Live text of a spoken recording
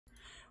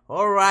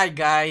Alright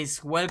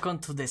guys, welcome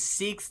to the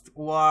 6th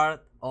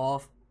war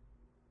of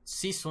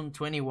Season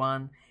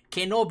 21.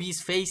 KenOB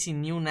is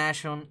facing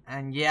NewN,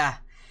 and yeah,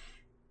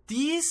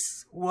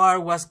 this war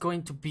was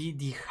going to be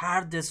the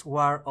hardest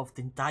war of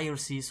the entire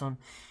season.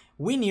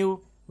 We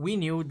knew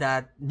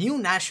that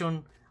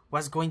NewN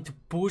was going to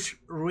push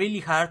really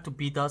hard to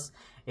beat us.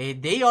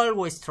 They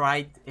always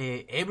tried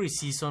every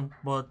season,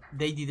 but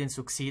they didn't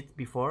succeed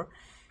before.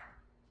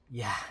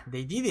 Yeah,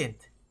 they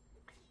didn't.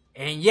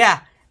 And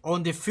yeah,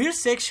 on the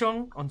first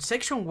section, on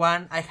section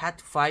 1, I had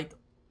to fight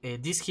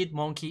this hit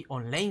monkey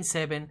on lane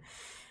 7.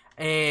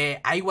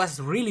 I was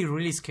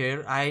really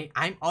scared.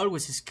 I'm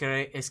always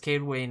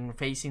scared when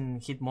facing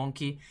hit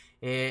monkey,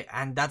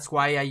 and that's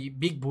why I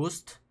big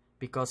boost,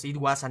 because it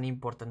was an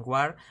important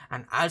war.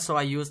 And also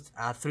I used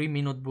a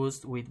 3-minute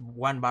boost with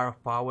 1 bar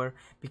of power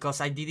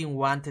because I didn't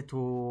want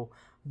to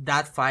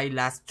that fight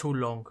last too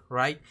long,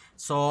 right?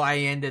 So I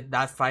ended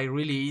that fight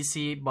really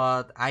easy,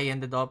 but I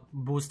ended up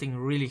boosting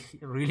really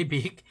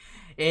big.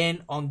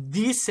 And on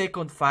this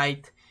second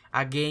fight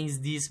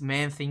against this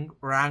man thing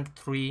rank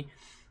 3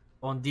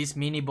 on this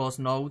mini boss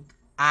node,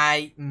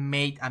 I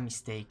made a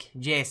mistake.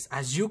 Yes,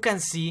 as you can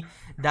see,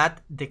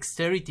 that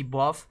dexterity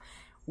buff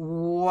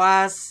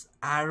was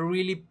a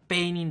really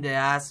pain in the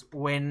ass.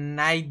 When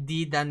I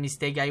did that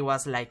mistake, I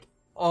was like,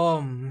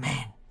 oh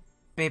man,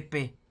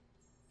 Pepe,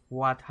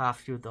 what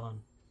have you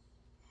done?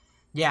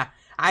 Yeah,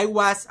 I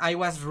was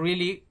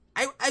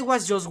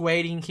just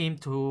waiting him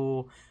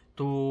to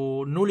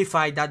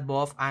nullify that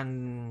buff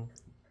and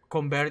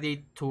convert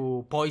it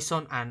to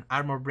poison and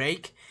armor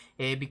break,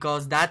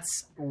 because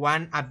that's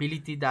one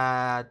ability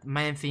that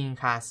man thing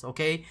has.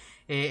 Okay,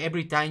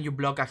 every time you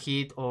block a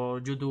hit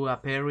or you do a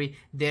parry,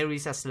 there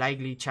is a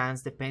slightly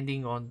chance,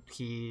 depending on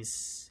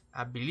his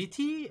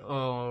ability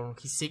or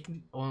his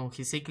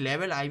sick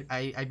level,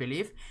 I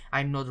believe.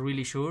 I'm not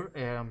really sure,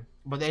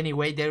 but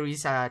anyway, there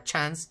is a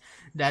chance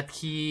that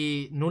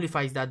he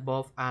nullifies that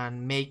buff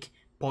and make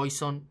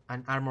poison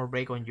and armor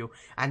break on you,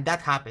 and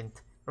that happened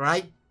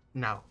right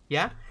now.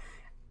 Yeah,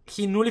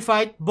 he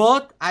nullified,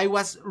 but I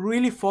was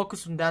really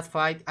focused on that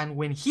fight, and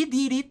when he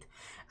did it,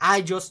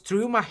 I just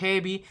threw my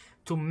heavy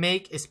to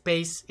make a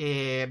space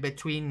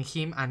between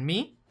him and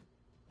me.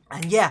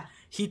 And yeah,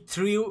 he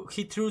threw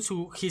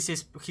to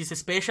his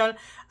special,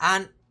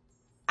 and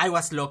I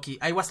was lucky.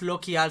 I was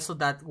lucky also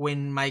that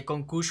when my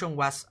concussion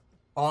was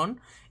on,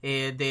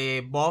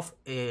 the buff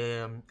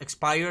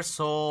expired,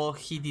 so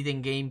he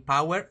didn't gain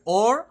power,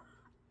 or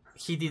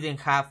he didn't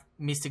have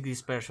Mystic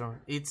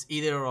Dispersion. It's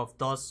either of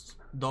those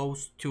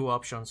 2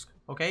 options.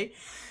 Okay,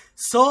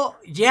 so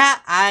yeah,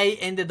 I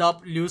ended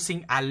up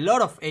losing a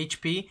lot of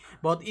HP,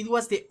 but it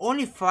was the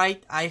only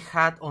fight I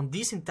had on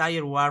this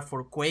entire war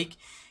for Quake.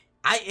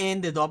 I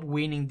ended up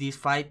winning this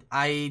fight.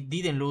 I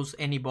didn't lose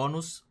any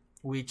bonus,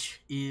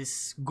 which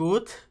is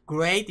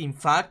great in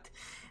fact,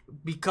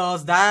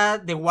 because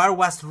the war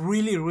was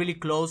really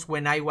close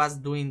when I was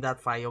doing that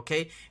fight.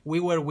 Okay, we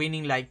were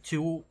winning like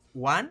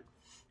 2-1,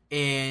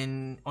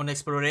 and on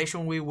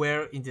exploration we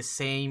were in the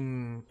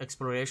same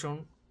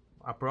exploration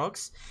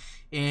approx.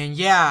 And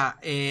yeah,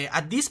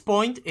 at this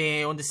point,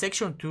 on the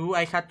section 2,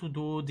 I had to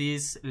do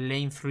this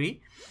lane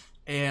 3.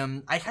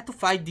 I had to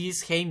fight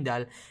this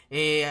Heimdall.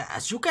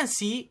 As you can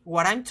see,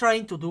 what I'm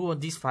trying to do on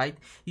this fight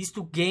is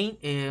to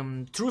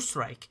gain True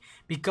Strike,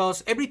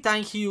 because every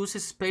time he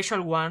uses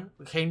special one,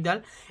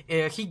 Heimdall,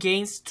 he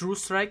gains True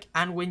Strike,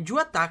 and when you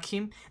attack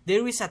him,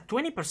 there is a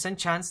 20%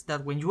 chance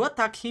that when you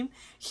attack him,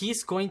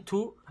 he's going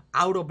to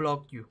auto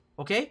block you.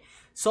 Okay,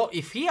 so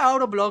if he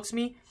auto blocks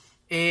me,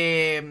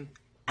 the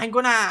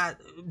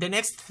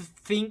next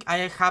thing I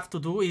have to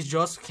do is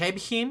just heavy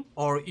him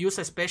or use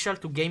a special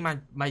to gain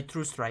my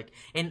True Strike.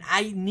 And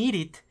I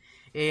needed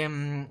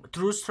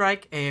True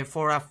Strike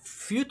for a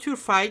future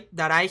fight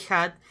that I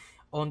had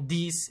on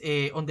this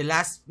on the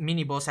last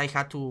mini boss I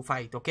had to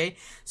fight. Okay,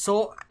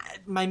 so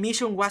my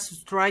mission was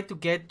to try to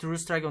get True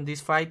Strike on this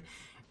fight,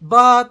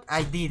 but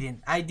I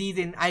didn't.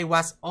 I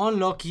was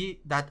unlucky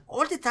that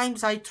all the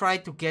times I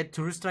tried to get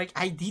True Strike,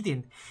 I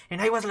didn't.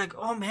 And I was like,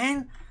 oh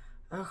man,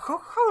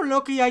 how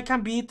lucky I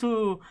can be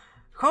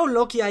how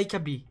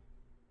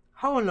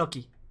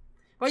unlucky.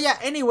 But yeah,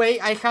 anyway,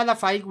 I had a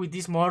fight with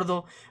this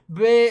Mordo,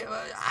 but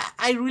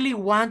I really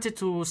wanted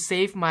to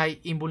save my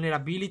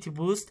invulnerability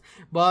boost,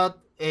 but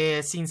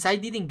since I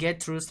didn't get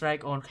True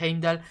Strike on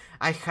Heimdall,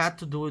 I had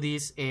to do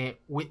this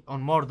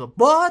on Mordo.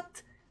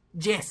 But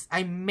yes,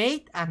 I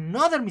made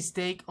another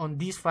mistake on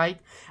this fight.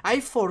 I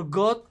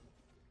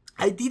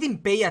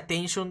didn't pay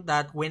attention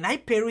that when I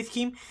parried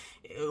him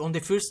on the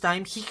first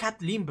time, he had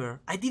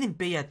Limber. I didn't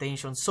pay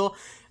attention, so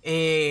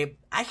I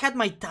had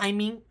my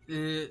timing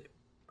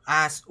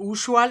as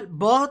usual,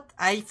 but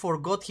I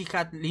forgot he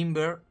had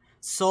Limber.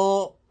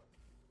 So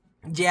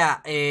yeah,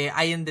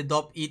 I ended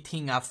up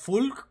eating a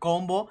full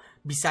combo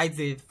besides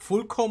the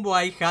full combo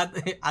I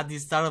had at the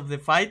start of the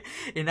fight,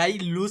 and I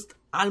lost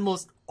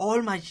almost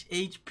all my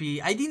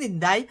HP. I didn't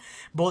die,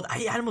 but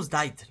I almost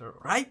died,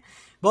 right?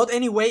 But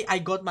anyway, I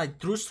got my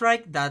True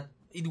Strike. That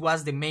it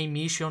was the main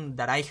mission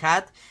that I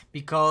had,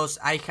 because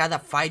I had a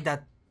fight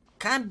that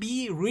can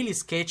be really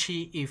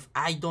sketchy if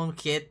I don't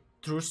get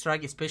True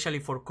Strike, especially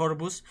for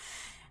Corvus.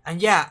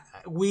 And yeah,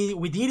 we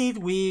did it.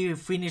 We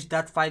finished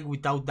that fight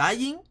without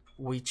dying,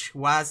 which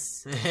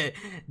was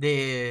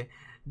the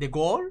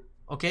goal.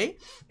 Okay,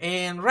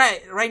 and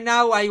right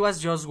now I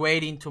was just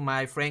waiting to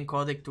my friend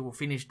Codec to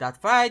finish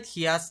that fight.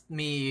 He asked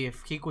me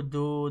if he could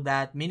do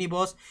that mini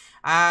boss.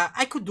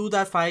 I could do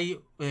that fight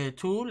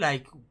too,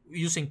 like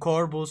using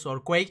Corvus or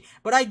Quake,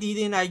 but I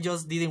didn't. I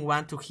just didn't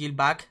want to heal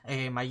back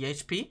my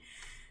HP.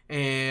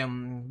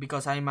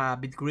 Because I'm a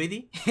bit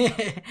greedy.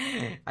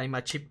 I'm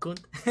a cheap cunt.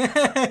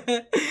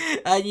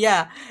 And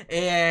yeah,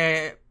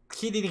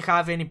 he didn't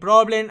have any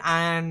problem.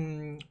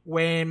 And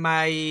when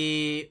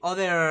my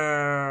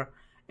other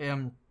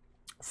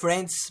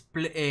friends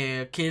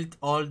killed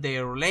all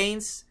their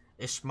lanes,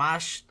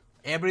 smashed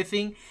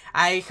everything,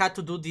 I had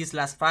to do this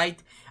last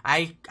fight.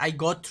 I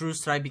got True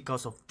Strike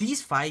because of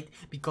this fight,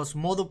 because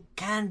MODOK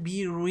can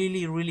be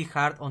really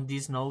hard on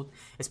this node,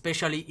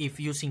 especially if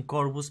using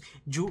Corvus.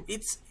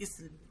 It's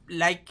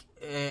like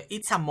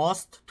it's a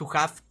must to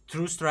have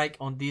True Strike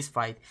on this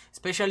fight,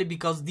 especially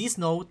because this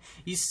node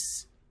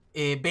is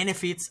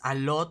benefits a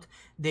lot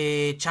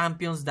the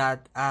champions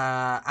that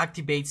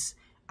activates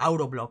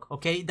auto block.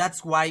 Okay,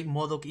 that's why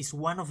MODOK is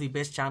one of the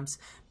best champs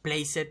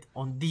placed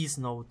on this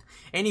node.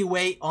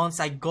 Anyway, once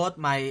I got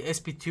my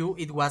SP2,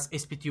 it was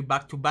SP2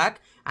 back to back,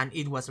 and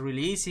it was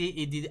really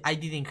easy. I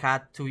didn't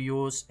have to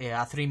use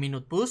a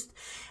 3-minute boost.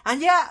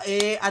 And yeah,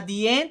 at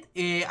the end,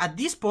 at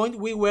this point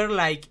we were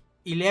like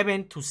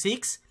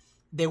 11-6.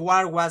 The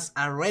war was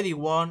already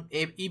won.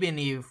 Even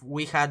if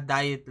we had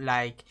died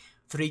like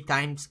 3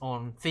 times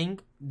on thing,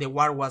 the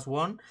war was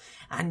won.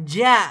 And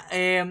yeah,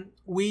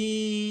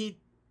 we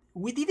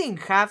didn't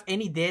have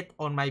any death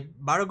on my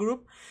battle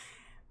group,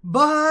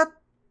 but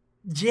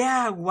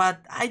yeah,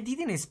 what I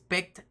didn't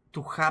expect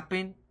to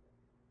happen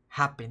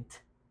happened.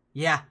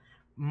 Yeah,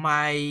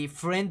 my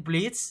friend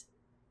Blitz,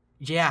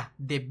 yeah,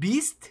 the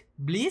beast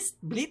Blitz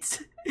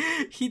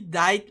he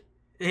died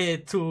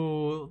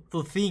to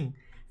thing.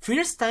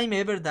 First time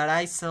ever that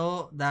I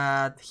saw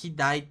that he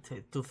died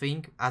to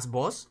thing as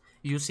boss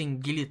using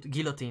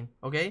guillotine.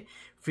 Okay,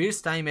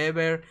 first time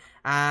ever.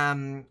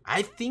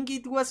 I think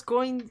it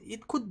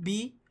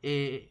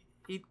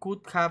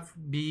could have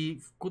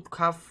be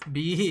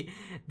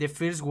the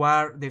first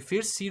war, the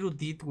first zero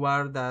death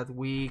war that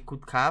we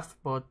could have,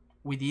 but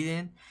we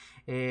didn't.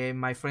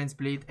 My friend's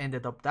Bleed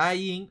ended up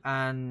dying,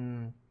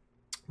 and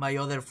my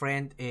other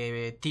friend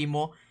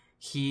Timo,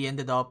 he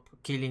ended up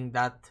killing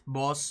that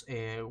boss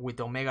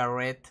with Omega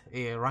Red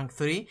rank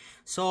 3,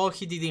 so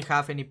he didn't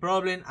have any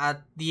problem.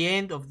 At the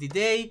end of the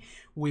day,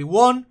 we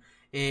won.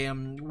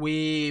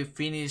 We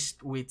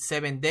finished with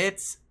 7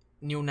 deaths.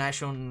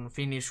 NewN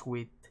finished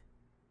with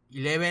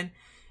 11,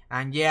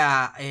 and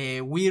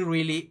yeah, we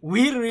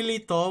really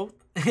thought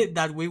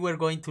that we were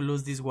going to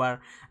lose this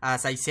war.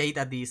 As I said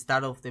at the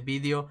start of the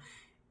video,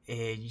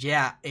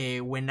 yeah,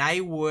 when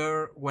I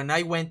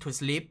went to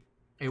sleep,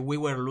 we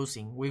were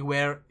losing. We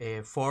were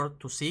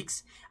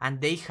 4-6, and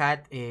they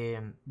had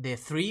the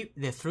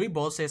three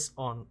bosses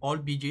on all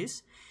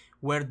BGs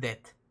were dead,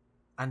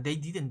 and they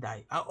didn't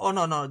die. Oh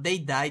no, they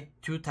died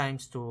 2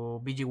 times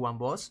to BG1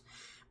 boss,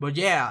 but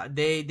yeah,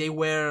 they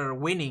were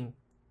winning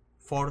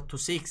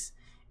 4-6,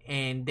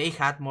 and they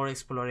had more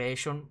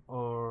exploration,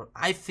 or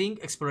I think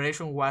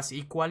exploration was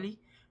equally,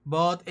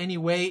 but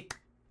anyway,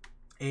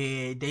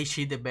 they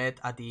shit the bed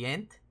at the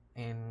end,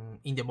 and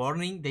in the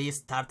morning they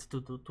start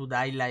to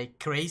die like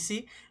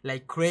crazy,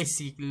 like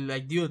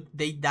dude,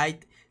 they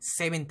died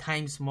 7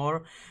 times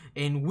more,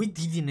 and we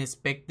didn't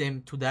expect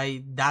them to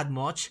die that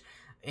much,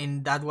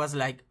 and that was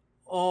like,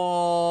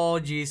 oh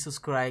Jesus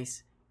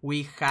Christ,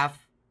 we have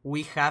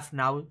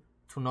now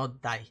to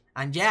not die.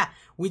 And yeah,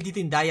 we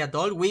didn't die at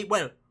all.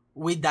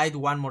 We died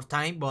one more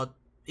time, but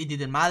it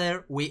didn't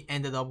matter. We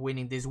ended up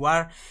winning this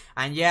war.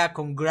 And yeah,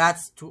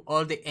 congrats to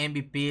all the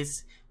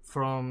MVPs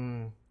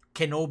from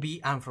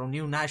KenOB and from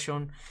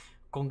NewN.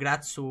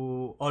 Congrats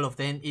to all of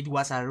them. It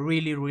was a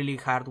really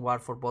hard war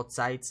for both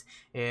sides.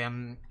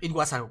 It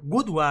was a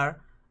good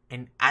war,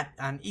 and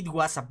it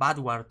was a bad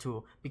war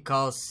too,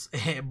 because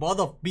both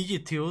of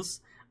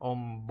BG2s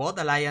on both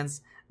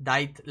alliance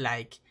died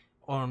like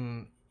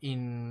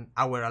in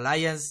our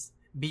alliance.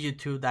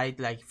 BG2 died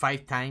like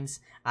 5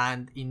 times,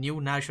 and in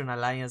NewN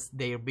alliance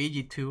their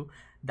BG2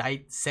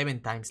 died 7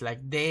 times. Like,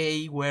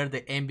 they were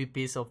the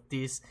MVPs of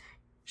this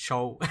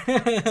show.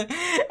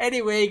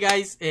 Anyway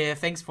guys,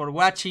 thanks for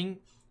watching.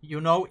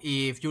 You know,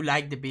 if you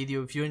like the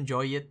video, if you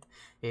enjoy it,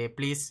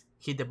 please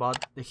hit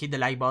the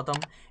like button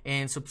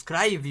and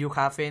subscribe if you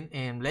haven't,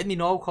 and let me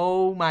know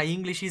how my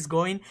English is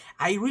going.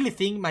 I really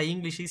think my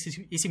English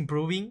is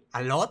improving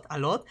a lot.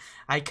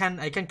 I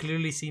can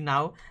clearly see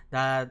now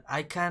that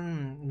I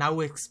can now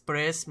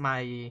express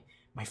my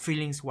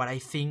feelings, what I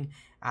think,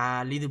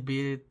 a little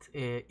bit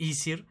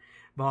easier.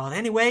 But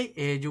anyway,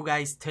 you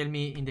guys tell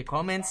me in the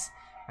comments,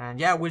 and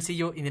yeah, we'll see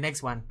you in the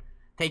next one.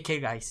 Take care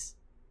guys,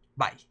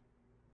 bye.